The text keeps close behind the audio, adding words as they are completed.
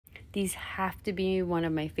These have to be one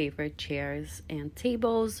of my favorite chairs and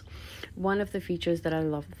tables. One of the features that I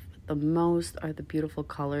love the most are the beautiful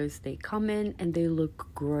colors they come in, and they look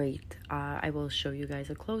great. I will show you guys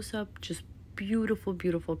a close-up. Just beautiful,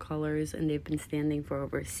 beautiful colors, and they've been standing for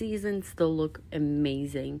over a season, still look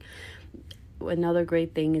amazing. Another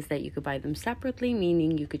great thing is that you could buy them separately,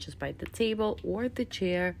 meaning you could just buy the table or the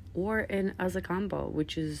chair or in as a combo,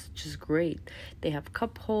 which is just great. They have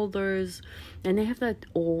cup holders, and they have that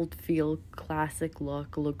old feel, classic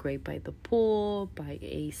look great by the pool, by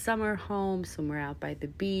a summer home, somewhere out by the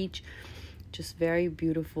beach. Just very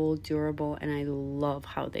beautiful, durable, and I love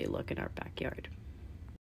how they look in our backyard.